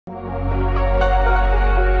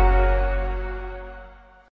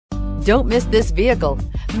Don't miss this vehicle.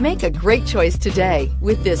 Make a great choice today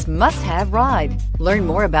with this must-have ride. Learn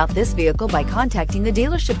more about this vehicle by contacting the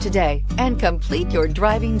dealership today and complete your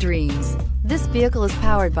driving dreams. This vehicle is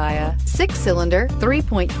powered by a 6-cylinder,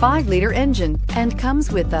 3.5-liter engine and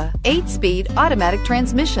comes with a 8-speed automatic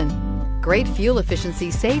transmission. Great fuel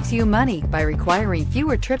efficiency saves you money by requiring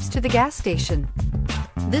fewer trips to the gas station.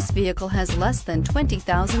 This vehicle has less than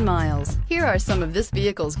 20,000 miles. Here are some of this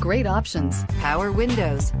vehicle's great options: power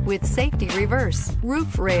windows with safety reverse,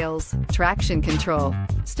 roof rails, traction control,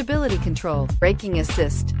 stability control, braking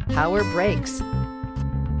assist, power brakes.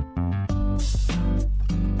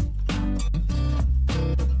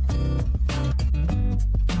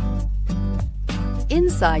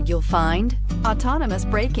 Inside you'll find autonomous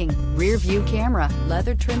braking, rear view camera,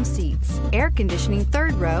 leather trim seats, air conditioning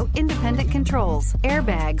third row, independent controls,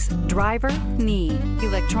 airbags, driver, knee,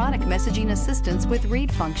 electronic messaging assistance with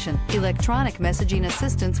read function, electronic messaging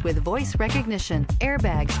assistance with voice recognition,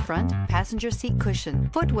 airbags front, passenger seat cushion,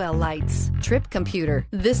 footwell lights, trip computer.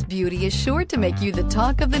 This beauty is sure to make you the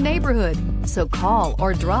talk of the neighborhood. So call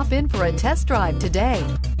or drop in for a test drive today.